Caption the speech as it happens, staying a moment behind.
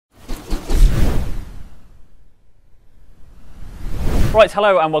Right,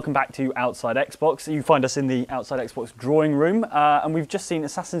 hello and welcome back to Outside Xbox. You find us in the Outside Xbox drawing room, and we've just seen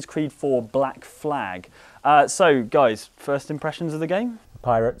Assassin's Creed 4 Black Flag. So, guys, first impressions of the game?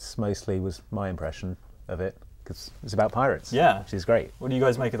 Pirates, mostly, was my impression of it, because it's about pirates, which is great. What do you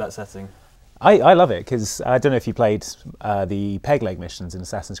guys make of that setting? I love it, because I don't know if you played the peg leg missions in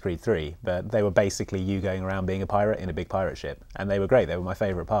Assassin's Creed 3, but they were basically you going around being a pirate in a big pirate ship, and they were great. They were my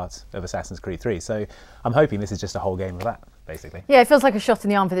favourite part of Assassin's Creed 3, so I'm hoping this is just a whole game of that, basically. Yeah, it feels like a shot in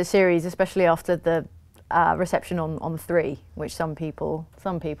the arm for the series, especially after the reception on 3, which some people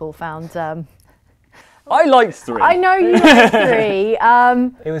found... I liked 3. I know you liked 3.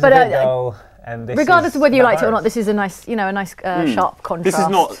 It was a bit dull. And this regardless of whether you liked it or not, this is a nice, sharp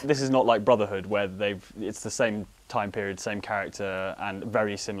contrast. This is not like Brotherhood, where it's the same time period, same character, and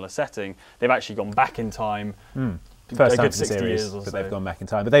very similar setting. They've actually gone back in time. First time good for the 60 series years or that so. they've gone back in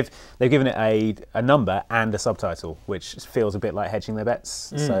time, but they've given it a number and a subtitle, which feels a bit like hedging their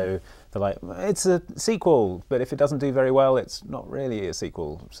bets. So they're like, it's a sequel, but if it doesn't do very well, it's not really a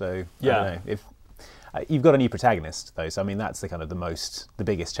sequel. So I don't know if. You've got a new protagonist, though, so I mean that's the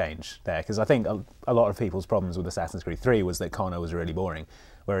biggest change there, because I think a lot of people's problems with Assassin's Creed 3 was that Connor was really boring,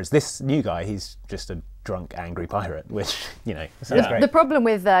 whereas this new guy, he's just a drunk, angry pirate, which, sounds great. The problem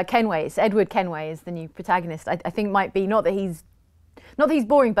with Kenway, it's Edward Kenway is the new protagonist, I think might be not that he's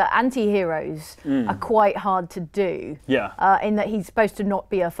boring, but anti-heroes are quite hard to do, in that he's supposed to not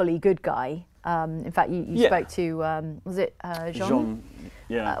be a fully good guy. In fact, you spoke to, was it Jean?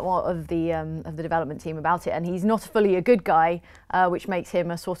 Of the development team about it, and he's not fully a good guy, which makes him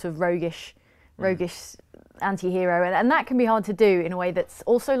a sort of roguish anti-hero, and that can be hard to do in a way that's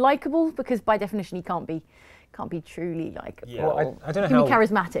also likable, because by definition he can't be truly likable. Yeah, I don't know he can be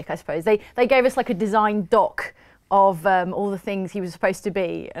charismatic, I suppose. They gave us like a design doc of all the things he was supposed to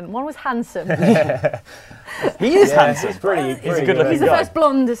be, and one was handsome. He is handsome. He's pretty He's a good looking guy. He's the first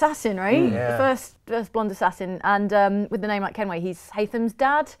blonde assassin, right? Yeah. The first blonde assassin, and with the name like Kenway, he's Haytham's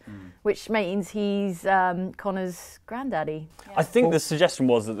dad, which means he's Connor's granddaddy. Yeah. I think the suggestion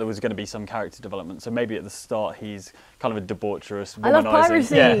was that there was going to be some character development, so maybe at the start he's kind of a debaucherous, womanizing. I love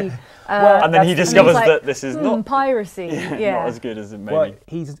piracy. And then he discovers that this is not piracy. not as good as it may Well, be.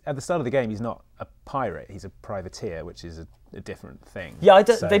 he's at the start of the game. He's not a pirate. He's a privateer, which is a different thing. Yeah,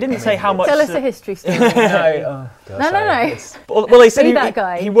 they didn't say how much. Tell us a history story. No. No. Well, they said that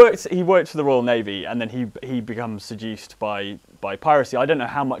guy. He worked for the Royal Navy, and then he becomes seduced by piracy. I don't know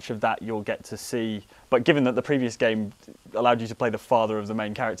how much of that you'll get to see, but given that the previous game allowed you to play the father of the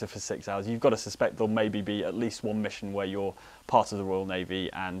main character for 6 hours, you've got to suspect there'll maybe be at least one mission where you're part of the Royal Navy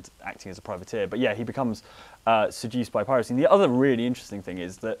and acting as a privateer. But yeah, he becomes seduced by piracy. And the other really interesting thing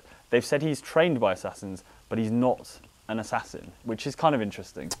is that they've said he's trained by assassins, but he's not an assassin, which is kind of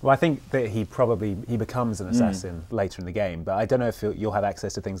interesting. Well, I think that he becomes an assassin later in the game, but I don't know if you'll have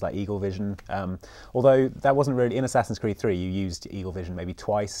access to things like Eagle Vision. Although that wasn't really in Assassin's Creed 3. You used Eagle Vision maybe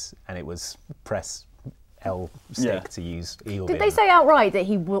twice, and it was press L stick to use Eagle Vision. Did they say outright that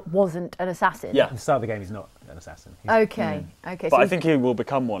he wasn't an assassin? Yeah, at the start of the game, he's not an assassin. Okay. But so I think he will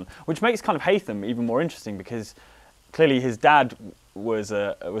become one, which makes kind of Haytham even more interesting, because clearly his dad was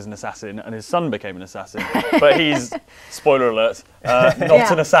an assassin and his son became an assassin, but he's, spoiler alert,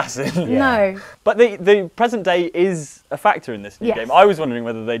 not an assassin. No. But the present day is a factor in this new game. I was wondering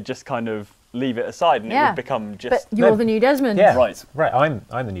whether they'd just kind of leave it aside and it would become just... But you're the new Desmond. Yeah, right. I'm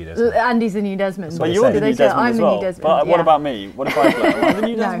the new Desmond. Andy's the new Desmond. But you're the new Desmond I'm as the well. new Desmond. But what about me? What if I play? Am I the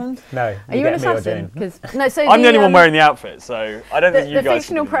new Desmond? No. Are you an assassin? I'm the only one wearing the outfit, so I don't think you guys... The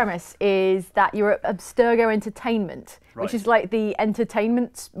fictional premise is that you're at Abstergo Entertainment, which is like the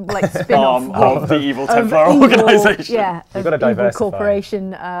entertainment spin-off of the evil Templar organisation. Yeah, you've got to evil diversify.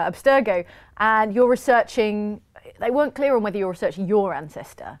 corporation Abstergo, and you're researching. They weren't clear on whether you're researching your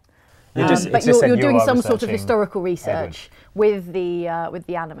ancestor. But you're doing some sort of historical research with the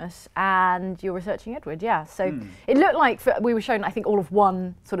Animus, and you're researching Edward. Yeah, so it looked like we were shown, I think, all of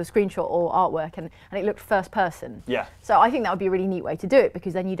one sort of screenshot or artwork, and it looked first person. Yeah. So I think that would be a really neat way to do it,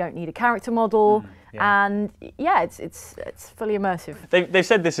 because then you don't need a character model, and it's fully immersive. They've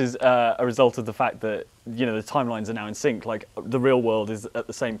said this is a result of the fact that the timelines are now in sync. Like the real world is at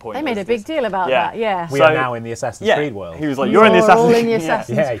the same point. They made a big deal about that. Yeah. We are now in the Assassin's Creed world. He was like, "You're in the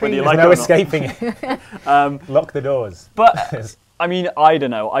Assassin's Creed. There's no escaping it. Lock the doors." But I mean, I don't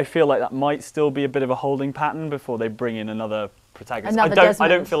know. I feel like that might still be a bit of a holding pattern before they bring in another protagonist. I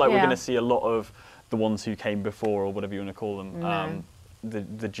don't feel like we're going to see a lot of the ones who came before, or whatever you want to call them. No.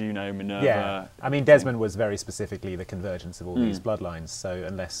 The Juno, Minerva. Yeah, I mean, Desmond was very specifically the convergence of all these bloodlines. So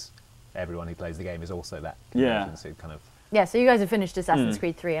unless everyone who plays the game is also that convergence, it kind of Yeah, so you guys have finished Assassin's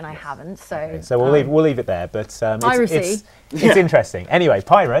Creed 3 and I haven't, so... Okay, so we'll leave it there, but it's interesting. Anyway,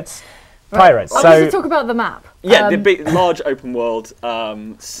 Pirates. Right. Pirates. I So wanted to talk about the map. Yeah, the big, large open world,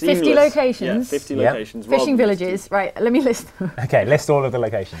 50 locations. Yeah, 50 locations. Fishing villages. Right, let me list them. okay, list all of the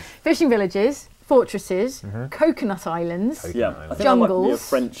locations. Fishing villages, fortresses, coconut islands, jungles, a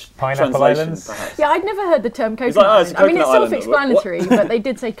French Pineapple translation, Islands. perhaps. Yeah, I'd never heard the term coconut like, oh, it's island. a I mean, it's coconut island. self-explanatory, but they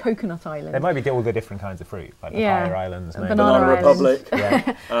did say coconut island. There might be all the different kinds of fruit, like the Fire Islands, maybe. Banana Republic.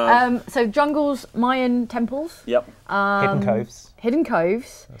 Yeah. So jungles, Mayan temples. Yep. Hidden coves. Hidden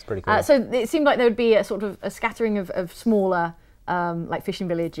coves. That's pretty cool. So it seemed like there would be a sort of a scattering of smaller, like fishing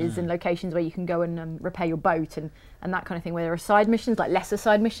villages and locations where you can go and repair your boat and that kind of thing, where there are side missions, like lesser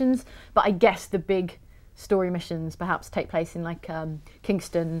side missions. But I guess the big story missions perhaps take place in like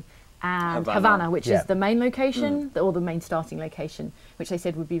Kingston and Havana, which is the main location, or the main starting location, which they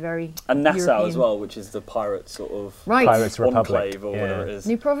said would be very And Nassau European. as well, which is the pirate sort of Pirates Republic. enclave or whatever it is.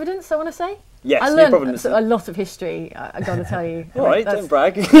 New Providence, I want to say. Yes, I New learned Providence. a lot of history, I got to tell you. All right, don't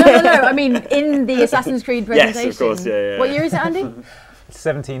brag. No, I mean, in the Assassin's Creed presentation. Yes, of course, yeah. What year is it, Andy?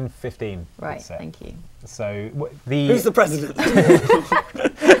 1715. Right, thank you. So Who's the president?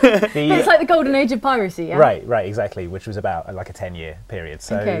 It's like the golden age of piracy, yeah? Right, exactly, which was about like a 10-year period.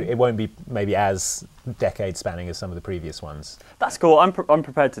 So it won't be maybe as decade spanning as some of the previous ones. That's cool. I'm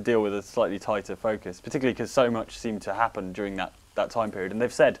prepared to deal with a slightly tighter focus, particularly because so much seemed to happen during that time period. And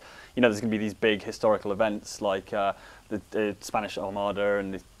they've said, there's going to be these big historical events like the Spanish Armada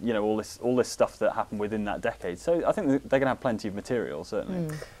and all this stuff that happened within that decade. So I think they're going to have plenty of material,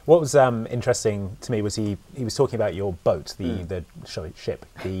 certainly. What was interesting to me was he was talking about your boat, the ship.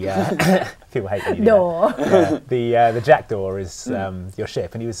 The people hate when you do that. The jackdaw is your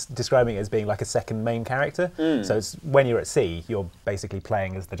ship, and he was describing it as being like a second main character. So it's when you're at sea, you're basically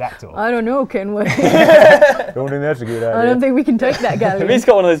playing as the jackdaw. I don't know, Kenway. I don't think that's a good idea. I don't think we can take that galleon. He's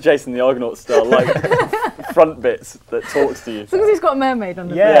got one of those Jason the Argonaut style, like front bits that talks to you. As long as he's got a mermaid on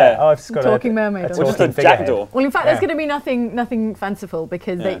the Yeah, I've just got talking mermaid. Or just a jackdaw. Well, in fact, there's going to be nothing fanciful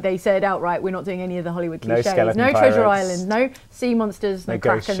because they said outright, we're not doing any of the Hollywood cliches. No skeleton no Treasure pirates. Island, no sea monsters, no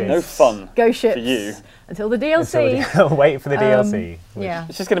krakens. No fun. Go ships. For you. Until the DLC. Wait for the DLC. Yeah.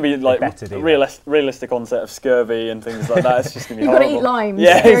 It's just going to be like realistic onset of scurvy and things like that. It's just going to be You've got horrible. to eat limes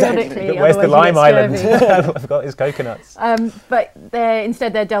periodically. Exactly. Where's the lime island? Scurvy. I forgot his coconuts. But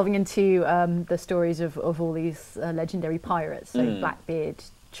instead they're delving into the stories of all these legendary pirates. So Blackbeard,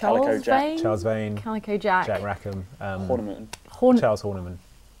 Charles Vane, Calico Jack, Jack Rackham, Horniman. Charles Horniman.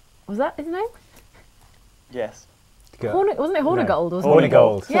 Was that his name? Yes. Wasn't it Hornigold? No.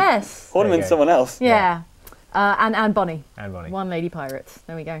 Hornigold. Yes. Horniman's someone else. Yeah. And Bonnie. And Bonnie. One lady pirates.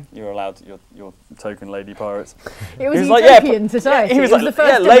 There we go. You're allowed your token lady pirates. It was like, utopian society. He was it was like, the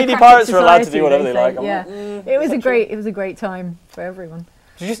first lady pirates are allowed to do society, whatever they they like. say. Yeah. It was a great time for everyone.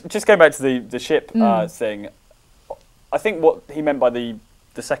 Just going back to the ship thing, I think what he meant by the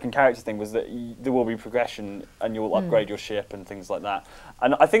second character thing was that there will be progression and you'll upgrade your ship and things like that.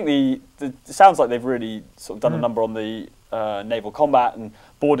 And I think it sounds like they've really sort of done a number on the naval combat, and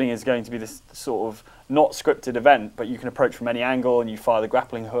boarding is going to be this sort of not scripted event, but you can approach from any angle and you fire the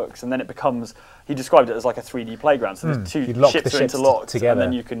grappling hooks, and then it becomes, he described it as like a 3D playground. So there's two ships are interlocked together,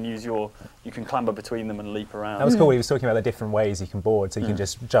 and then you can you can clamber between them and leap around. That was cool. He was talking about the different ways you can board. So you can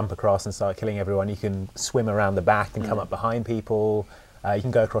just jump across and start killing everyone. You can swim around the back and come up behind people. You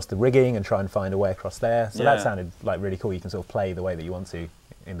can go across the rigging and try and find a way across there. So that sounded like really cool. You can sort of play the way that you want to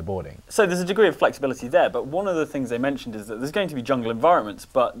in the boarding. So there's a degree of flexibility there, but one of the things they mentioned is that there's going to be jungle environments,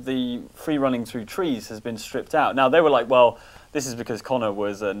 but the free running through trees has been stripped out. Now they were like, well, this is because Connor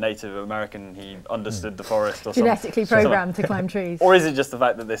was a Native American, he understood the forest or genetically programmed to climb trees. Or is it just the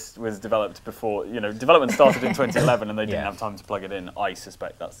fact that this was developed before, development started in 2011 and they didn't have time to plug it in? I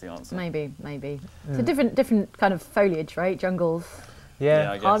suspect that's the answer. Maybe. It's a different kind of foliage, right? Jungles.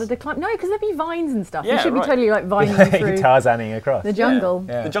 Yeah, harder to climb. No, because there'd be vines and stuff. Yeah, you should be totally like vining through Tarzaning across the jungle.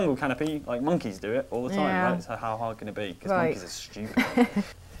 Yeah. The jungle canopy, like monkeys do it all the time, right? So how hard can it be? Because monkeys are stupid.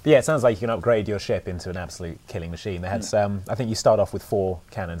 Yeah, it sounds like you can upgrade your ship into an absolute killing machine. They had I think you start off with 4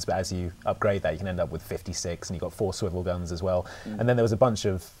 cannons, but as you upgrade that, you can end up with 56, and you've got 4 swivel guns as well. And then there was a bunch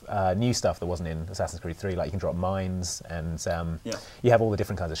of new stuff that wasn't in Assassin's Creed 3, like you can drop mines, and you have all the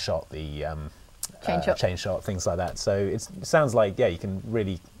different kinds of shot, the chain shot, things like that. So it sounds like, you can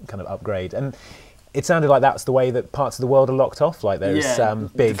really kind of upgrade. And it sounded like that's the way that parts of the world are locked off. Like there's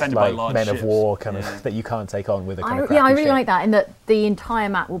big like men of war kind of that you can't take on with a kind of crappy I really ship. like that, in that the entire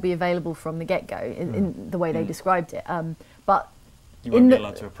map will be available from the get-go in the way they described it. But you won't be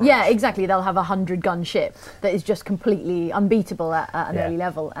allowed to approach. Yeah, exactly. They'll have a 100-gun ship that is just completely unbeatable at an early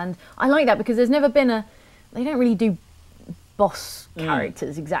level, and I like that because there's never been they don't really do boss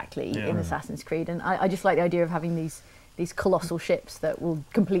characters exactly in Assassin's Creed, and I just like the idea of having these colossal ships that will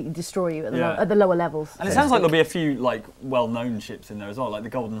completely destroy you at the lower levels. And it sounds like there'll be a few like well-known ships in there as well, like the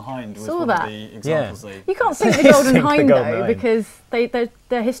Golden Hind was one of the examples. You can't sink the Golden Hind though, because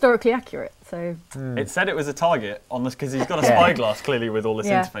they're historically accurate. So it said it was a target on this because he's got a spyglass clearly with all this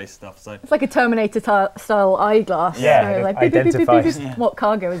interface stuff. So it's like a Terminator style eyeglass. Yeah, like, identifies what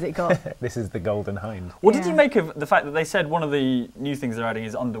cargo has it got? This is the Golden Hind. What did you make of the fact that they said one of the new things they're adding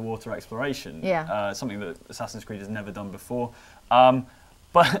is underwater exploration? Yeah, something that Assassin's Creed has never done before.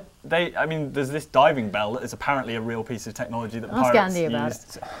 But there's this diving bell that is apparently a real piece of technology that pirates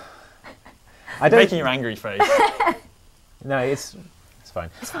used. Making your angry face. No, it's fine.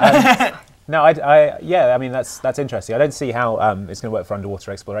 No, I mean that's interesting. I don't see how it's going to work for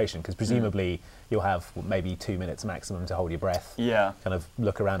underwater exploration because presumably you'll have maybe 2 minutes maximum to hold your breath. Yeah. Kind of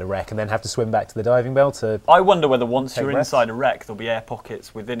look around a wreck and then have to swim back to the diving bell to. I wonder whether once you're inside a wreck, there'll be air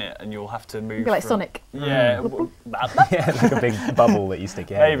pockets within it, and you'll have to move. It'll be like Sonic. Yeah. Yeah, like a big bubble that you stick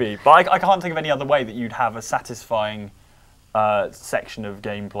your head in. Maybe, but I can't think of any other way that you'd have a satisfying section of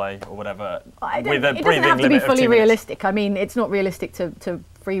gameplay or whatever with a breathing limit of 2 minutes. It doesn't have to be fully realistic. I mean, it's not realistic to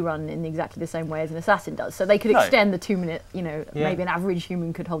free run in exactly the same way as an assassin does. So they could extend the 2 minute, maybe an average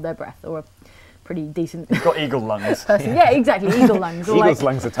human could hold their breath, or a pretty decent. You've got eagle lungs. Person. Yeah, exactly, eagle lungs. Eagle's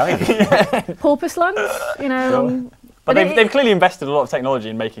lungs are tiny. Porpoise lungs, Sure. But they've clearly invested a lot of technology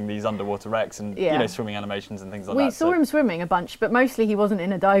in making these underwater wrecks and swimming animations and things like that. We saw him swimming a bunch, but mostly he wasn't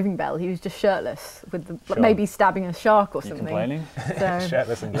in a diving bell. He was just shirtless, with maybe stabbing a shark or something. Complaining?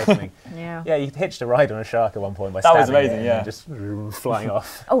 Shirtless and glistening. Yeah, he hitched a ride on a shark at one point by that was stabbing amazing. it and just flying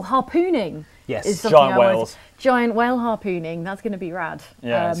off. Oh, harpooning. Yes, is something giant whales. Giant whale harpooning. That's going to be rad.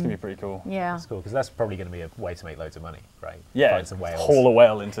 Yeah, it's going to be pretty cool. Yeah, that's cool because that's probably going to be a way to make loads of money, right? Yeah, find some whales. Haul a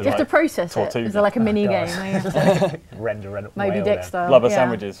whale into. You have to process Tortuga. it. Is there like a mini game? Render Moby Dick style. Blubber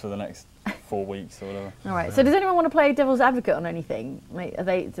sandwiches for the next 4 weeks or whatever. All right. So does anyone want to play devil's advocate on anything?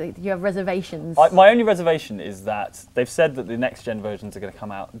 Do you have reservations? My only reservation is that they've said that the next gen versions are going to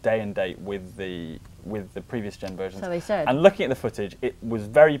come out day and date with the previous gen versions. So they said. And looking at the footage, it was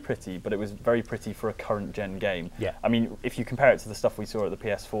very pretty, but it was very pretty for a current gen game. Yeah. I mean, if you compare it to the stuff we saw at the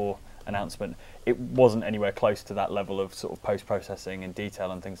PS4 announcement, it wasn't anywhere close to that level of sort of post-processing and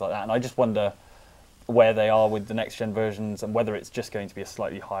detail and things like that. And I just wonder where they are with the next gen versions and whether it's just going to be a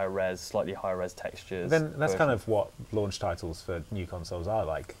slightly higher res textures. Then that's kind of what launch titles for new consoles are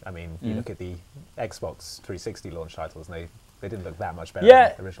like. I mean, you look at the Xbox 360 launch titles and they didn't look that much better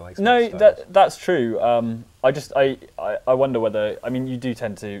than the original Xbox. No, that's true. I wonder whether, I mean, you do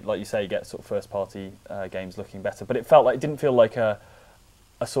tend to, like you say, get sort of first party games looking better, but it didn't feel like a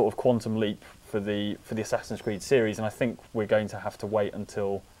sort of quantum leap for the Assassin's Creed series, and I think we're going to have to wait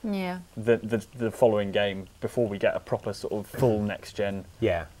until the following game before we get a proper sort of full next gen.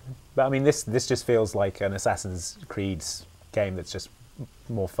 Yeah, but I mean, this just feels like an Assassin's Creed game that's just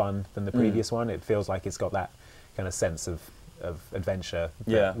more fun than the previous one. It feels like it's got that kind of sense of adventure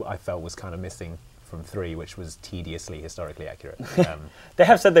that I felt was kind of missing from 3, which was tediously historically accurate. They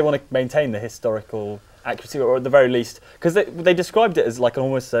have said they want to maintain the historical accuracy, or at the very least, because they described it as like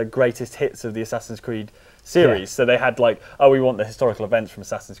almost greatest hits of the Assassin's Creed series. Yeah. So they had like, we want the historical events from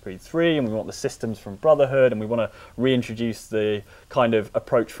Assassin's Creed 3, and we want the systems from Brotherhood, and we want to reintroduce the kind of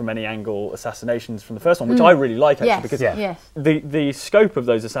approach from any angle assassinations from the first one, which I really like actually, because the scope of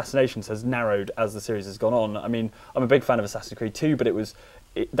those assassinations has narrowed as the series has gone on. I mean, I'm a big fan of Assassin's Creed 2, but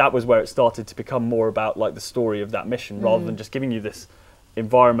that was where it started to become more about like the story of that mission rather than just giving you this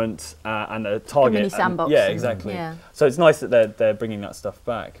environment and a target. A mini sandbox. Yeah, exactly. Yeah. So it's nice that they're bringing that stuff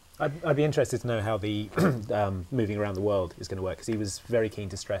back. I'd be interested to know how the moving around the world is going to work, because he was very keen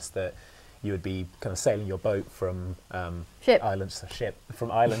to stress that you would be kind of sailing your boat from island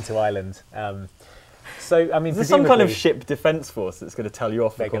to island. So I mean, there's some kind of ship defence force that's going to tell you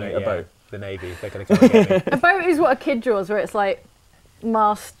off for calling it a boat. The Navy, they're going to come and get me. A boat is what a kid draws, where it's like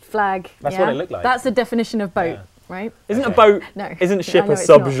mast, flag. That's what it looked like. That's the definition of boat. Yeah. Right? Isn't a boat? No. Isn't ship a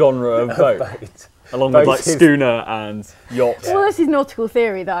subgenre of boat? Along with like schooner and yacht. Yeah. Well, this is nautical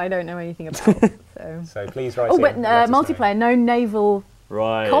theory that I don't know anything about. So please write. But multiplayer, no naval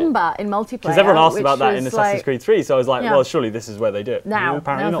combat in multiplayer. Because everyone asked about that in Assassin's Creed 3, so I was like, well, surely this is where they do it. Now's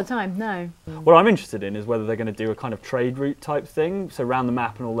the time. No. What I'm interested in is whether they're going to do a kind of trade route type thing, so around the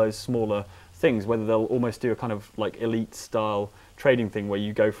map and all those smaller things, whether they'll almost do a kind of like elite style trading thing where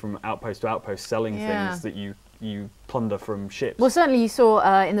you go from outpost to outpost selling things that you you plunder from ships. Well, certainly you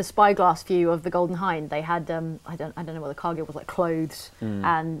saw in the spyglass view of the Golden Hind, they had I don't know what the cargo was, like clothes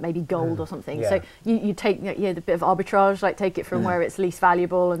and maybe gold or something. Yeah. So you take the bit of arbitrage, like take it from where it's least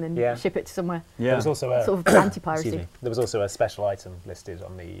valuable and then ship it to somewhere. Yeah. There was also a sort of anti-piracy. There was also a special item listed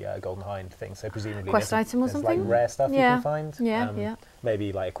on the Golden Hind thing, so presumably Quest item or there's something? like rare stuff you can find. Yeah.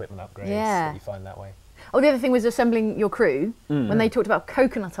 Maybe like equipment upgrades Yeah. that you find that way. Oh, the other thing was assembling your crew. When they talked about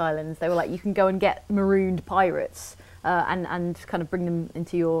Coconut Islands, they were like, you can go and get marooned pirates and kind of bring them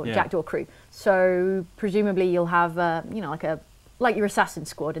into your Jackdaw crew. So presumably you'll have, like your assassin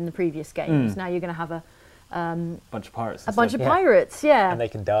squad in the previous games. Now you're going to have a bunch of pirates. A bunch of pirates, yeah. And they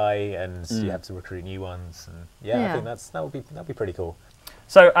can die, and you have to recruit new ones. And I think that'll be pretty cool.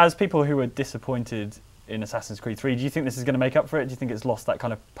 So, as people who were disappointed in Assassin's Creed 3, do you think this is going to make up for it? Do you think it's lost that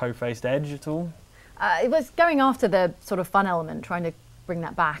kind of po-faced edge at all? It was going after the sort of fun element, trying to bring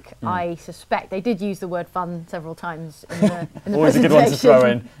that back. I suspect they did use the word fun several times in the Always a good one to throw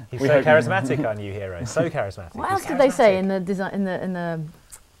in. He's so charismatic, our new hero. So charismatic. What else did they say in the design? In the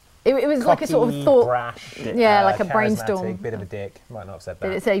it was like a sort of thought, brash, like a brainstorm. Bit of a dick. Might not have said that.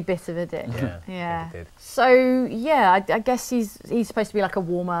 Did it say bit of a dick? Yeah. It did. So I guess he's supposed to be like a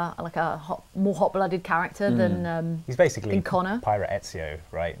warmer, like a more hot-blooded character than he's basically than Connor. Pirate Ezio,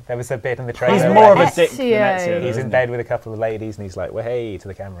 right? There was a bit in the trailer. He's more of a dick than Ezio. He's in bed with a couple of ladies, and he's like, "Well, hey," to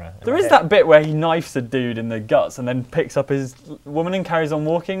the camera. There is that bit where he knifes a dude in the guts and then picks up his woman and carries on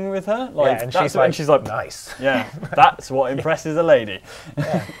walking with her. Like, and she's like, nice. Yeah, that's what impresses a lady.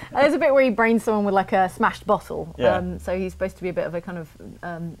 There's a bit where he brains someone with like a smashed bottle. Yeah. So he's supposed to be a bit of a kind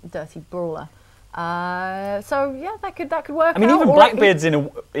of dirty brawler. So yeah, that could work. I mean, even Blackbeard's in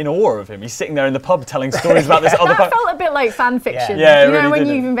awe of him. He's sitting there in the pub telling stories about this other. That felt a bit like fan fiction. Yeah, you know, really when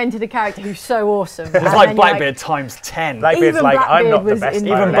did you've invented a character who's so awesome. It's like Blackbeard times 10. Blackbeard's Even like, I'm not Blackbeard the best. was in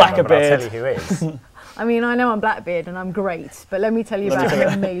Even Blackbeard. I'll tell you who is. I mean, I know I'm Blackbeard and I'm great, but let me tell you about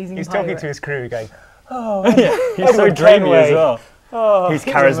an amazing He's pirate. talking to his crew, going, "Oh, he's so Edward dreamy Kenway. as well. Oh, he's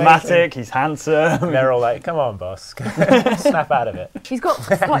charismatic, he's handsome. They're all like, "Come on, boss, snap out of it." He's got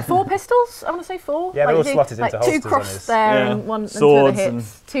like 4 pistols. I want to say 4. Yeah, they're all like, slotted like into 2 holsters crossed on his there and one swords into the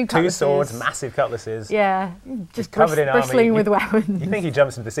hips. 2 cutlasses. 2 swords, massive cutlasses. Yeah, just covered in armour. bristling with weapons. You think he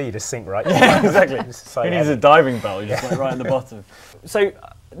jumps into the sea, you just sink right. Yeah, exactly. So he needs a diving bell, just like right at the bottom. So,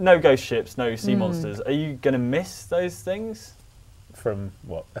 no ghost ships, no sea monsters. Are you going to miss those things? From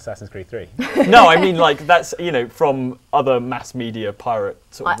what, Assassin's Creed 3? No, I mean like that's from other mass media pirate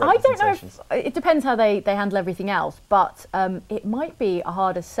sort of I don't know. representations. It depends how they handle everything else, but it might be a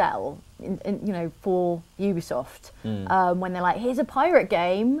harder sell, for Ubisoft when they're like, "Here's a pirate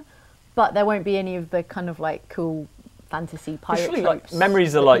game," but there won't be any of the kind of like cool fantasy pirate Surely, tropes. like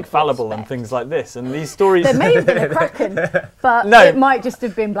memories are like fallible and things like this, and these stories. There may have been a Kraken, but No. it might just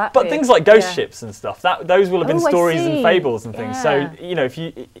have been Blackbeard. But things like ghost ships and stuff, those will have been Oh, I stories and see. fables and things. Yeah. So if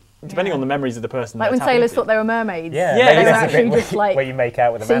you, depending on the memories of the person, Like they're when sailors tapping thought into. they were mermaids. Yeah, Yeah, they were there's a actually bit just like where you make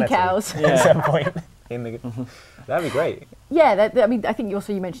out with a sea manatee cows. at some point. That'd be great. Yeah, I mean, I think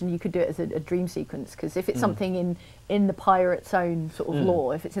you mentioned you could do it as a dream sequence, because if it's something in the pirate's own sort of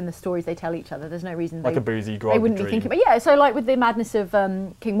lore, if it's in the stories they tell each other, there's no reason Like a boozy grog they wouldn't dream. be thinking. But yeah, so like with the Madness of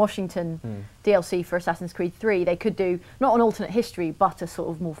King Washington DLC for Assassin's Creed 3, they could do not an alternate history, but a sort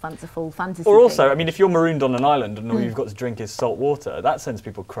of more fanciful fantasy. Or also, thing. I mean, if you're marooned on an island and all you've got to drink is salt water, that sends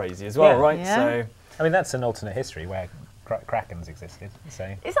people crazy as well, Yeah. right? Yeah. So I mean, that's an alternate history where Krakens existed.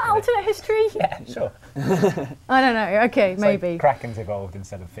 So Is that alternate history? Yeah, sure. I don't know. Okay, It's maybe. like Krakens evolved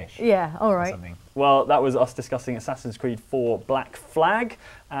instead of fish. Yeah, all Or right. something. well, that was us discussing Assassin's Creed 4 Black Flag,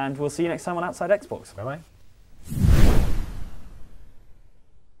 and we'll see you next time on Outside Xbox. Bye bye.